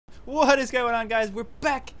What is going on, guys? We're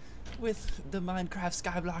back with the Minecraft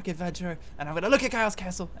Skyblock adventure, and I'm gonna look at Kyle's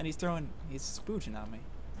castle, and he's spooging on me.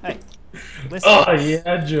 Hey, listen. Oh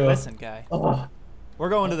yeah, Joe. Listen, guy. Oh, We're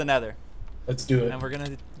going to the Nether, let's do it. and we're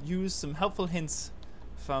gonna use some helpful hints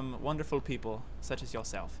from wonderful people such as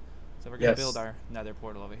yourself. So we're gonna build our Nether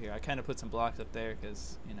portal over here. I kind of put some blocks up there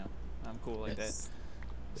because you know I'm cool like that.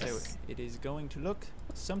 So it is going to look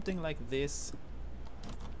something like this.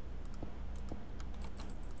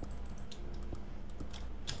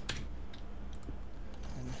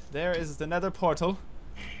 There is the Nether portal.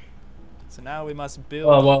 So now we must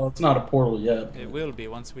build. Oh well, it's not a portal yet. It will be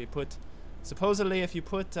once we put. Supposedly, if you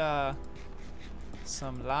put some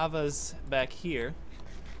lavas back here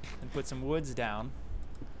and put some woods down,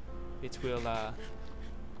 it will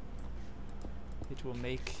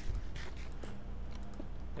make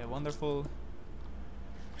a wonderful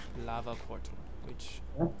lava portal. Which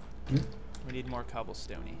we need more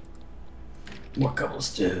cobblestone. More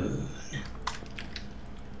cobblestone.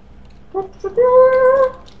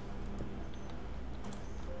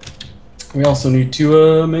 We also need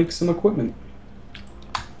to make some equipment.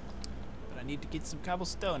 But I need to get some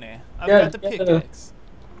cobblestone. I've Yeah, got the pickaxe.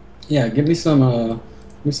 Yeah, give me some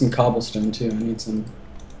cobblestone too. I need some.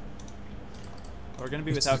 We're gonna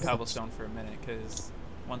be without cobblestone for a minute because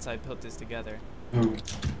once I put this together. Oh.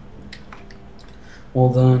 Well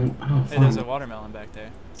then, Hey, there's a watermelon back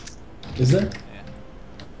there. Is there?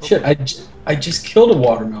 Yeah. Shit, I just killed a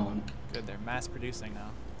watermelon. Good, they're mass producing now.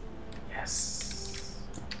 Yes.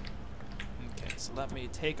 Okay, so let me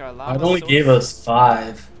take our lava. It only gave us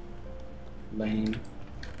 5. Lame.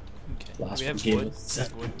 Okay. Last We have one gave wood. us Yeah,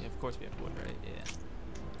 of course we have wood, right? Yeah.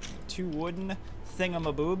 2 wooden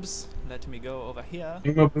thingamaboobs. Let me go over here.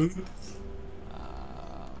 Thingamaboobs.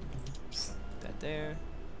 That there.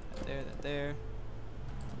 That there. That there.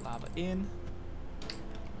 Lava in.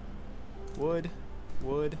 Wood.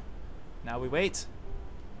 Wood. Now we wait.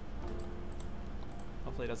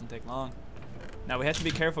 Hopefully it doesn't take long. Now we have to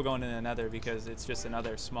be careful going in the Nether because it's just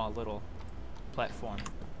another small little platform.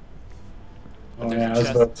 But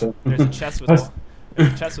there's a chest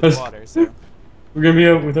with water, so we're gonna be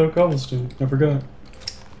out without cobblestone. I forgot.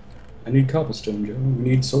 I need cobblestone, Joe. We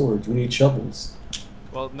need swords. We need shovels.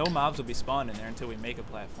 well, no mobs will be spawned in there until we make a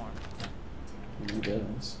platform. I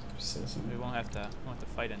guess. We won't have to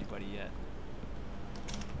fight anybody yet.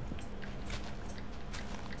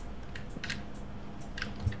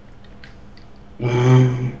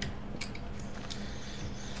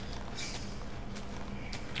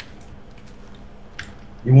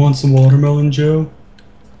 You want some watermelon, Joe?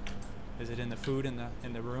 Is it in the food in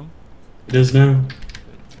the room? It is now. Good,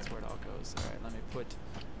 that's where it all goes. All right, let me put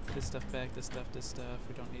this stuff back. This stuff.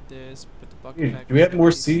 We don't need this. Put the bucket back. Do we have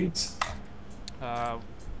more seeds?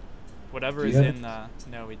 Whatever is in the.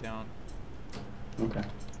 No, we don't. Okay.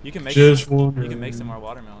 You can make. Just you can make some more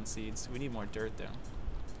watermelon seeds. We need more dirt though.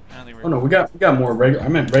 I don't think we're. Oh no, we got more regular. I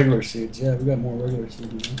meant regular seeds. Yeah, we got more regular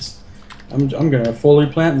seeds. I'm gonna fully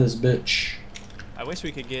plant this bitch. I wish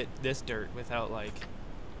we could get this dirt without like.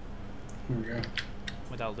 Here we go.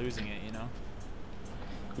 Without losing it, you know.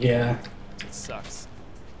 Yeah. It sucks.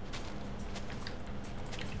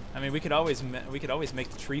 I mean, we could always make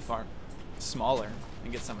the tree farm smaller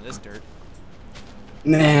and get some of this dirt.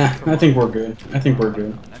 Nah, I think we're good. I think we're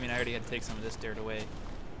good. I mean, I already had to take some of this dirt away.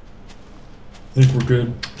 I think we're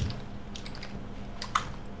good.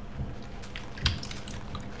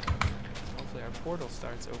 Hopefully our portal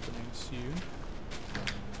starts opening soon.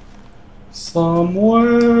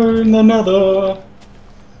 Somewhere in the Nether.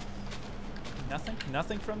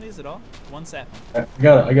 Nothing from these at all? One sapling. I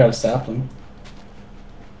got a sapling.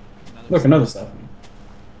 Look, another sapling.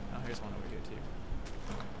 Oh, here's one over here too.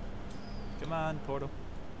 Come on, portal.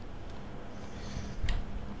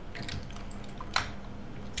 I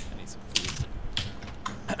need some food.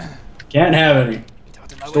 Can't have any.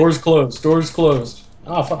 Store's closed. Store's closed.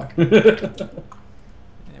 Oh fuck. Yeah, what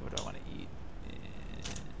do I want to eat?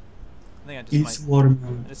 I think I just Eat might. some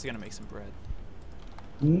watermelon. I'm just gonna make some bread.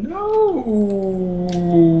 No.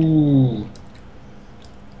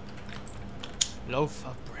 Loaf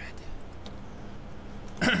of bread.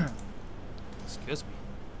 Excuse me.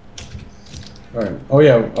 All right. Oh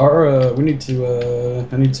yeah. Our we need to.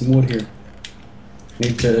 I need some wood here. We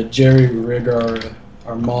need to jerry rig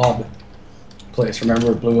our mob place.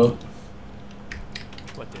 Remember it blew up.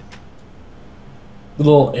 What did? The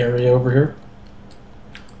little area over here.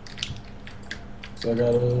 So I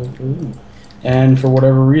gotta. And for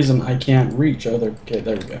whatever reason, I can't reach other. Okay,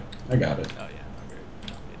 there we go. I got it. Oh yeah,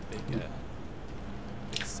 okay.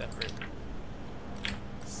 Big separate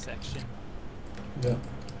section. Yeah.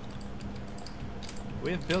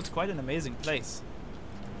 We have built quite an amazing place.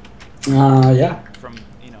 Yeah. From,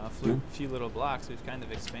 you know, a few little blocks, we've kind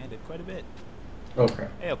of expanded quite a bit. Okay.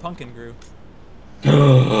 Hey, a pumpkin grew.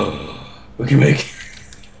 We can make...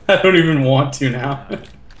 I don't even want to now. No.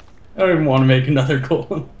 I don't even want to make another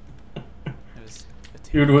golem.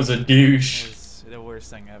 Dude was a douche. It was the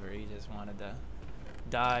worst thing ever. He just wanted to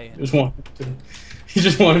die. And He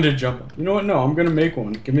just wanted to jump up. You know what? No, I'm gonna make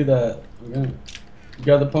one. Give me that. You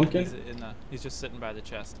got the pumpkin? He's just sitting by the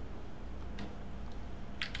chest.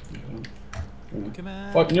 Come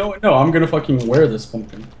on. Fuck, you know what? No, I'm gonna fucking wear this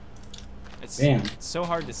pumpkin. Damn. It's so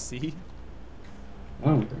hard to see. I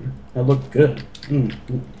don't care. I look good.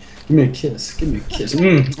 Give me a kiss. Give me a kiss.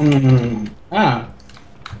 Ah.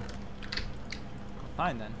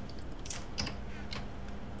 Fine then.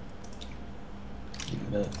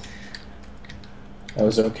 That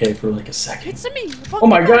was okay for like a second. It's me. Oh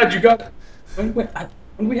my god, you got. When do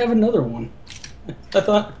we have another one? I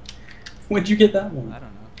thought. When'd you get that one? I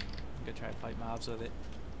don't know. I'm gonna try to fight mobs with it.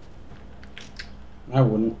 I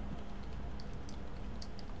wouldn't.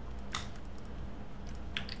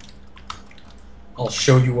 I'll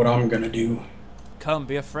show you what I'm gonna do. Come,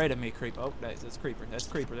 be afraid of me, creep. Oh, that's creeper. That's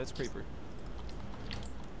creeper. That's creeper.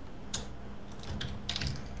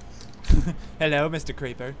 Hello, Mr.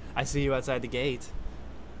 Creeper. I see you outside the gate.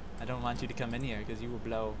 I don't want you to come in here because you will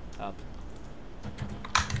blow up.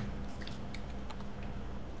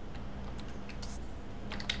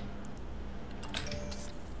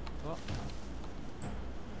 Oh.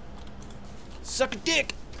 Suck a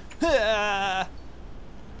dick! That's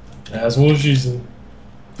what she said.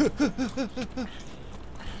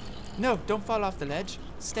 No, don't fall off the ledge.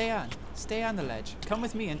 Stay on. Stay on the ledge. Come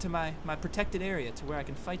with me into my protected area to where I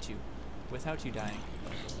can fight you without you dying.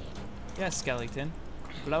 Yes, skeleton.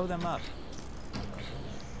 Blow them up.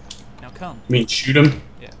 Now come. You mean shoot him?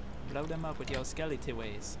 Yeah. Blow them up with your skeleton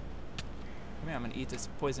ways. Come here, I'm gonna eat this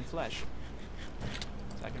poison flesh.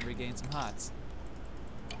 So I can regain some hearts.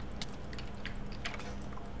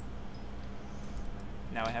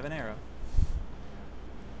 Now I have an arrow.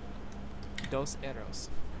 Dos arrows.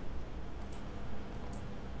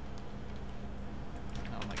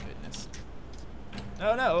 Oh my goodness.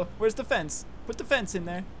 Oh no, where's the fence? Put the fence in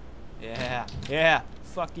there. Yeah, yeah.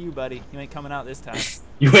 Fuck you, buddy. You ain't coming out this time.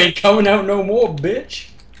 You ain't coming out no more, bitch.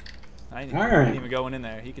 I ain't even going in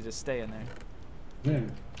there. He could just stay in there.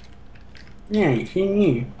 Yeah. Yeah, he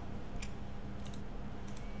knew.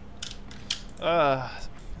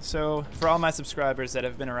 So for all my subscribers that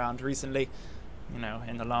have been around recently, you know,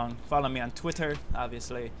 in the long, follow me on Twitter,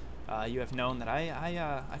 obviously, you have known that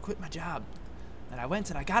I quit my job, and I went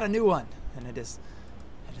and I got a new one, and it is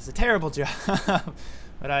a terrible job,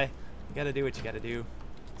 but you gotta do what you gotta do.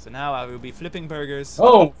 So now I will be flipping burgers.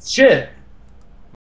 Oh shit!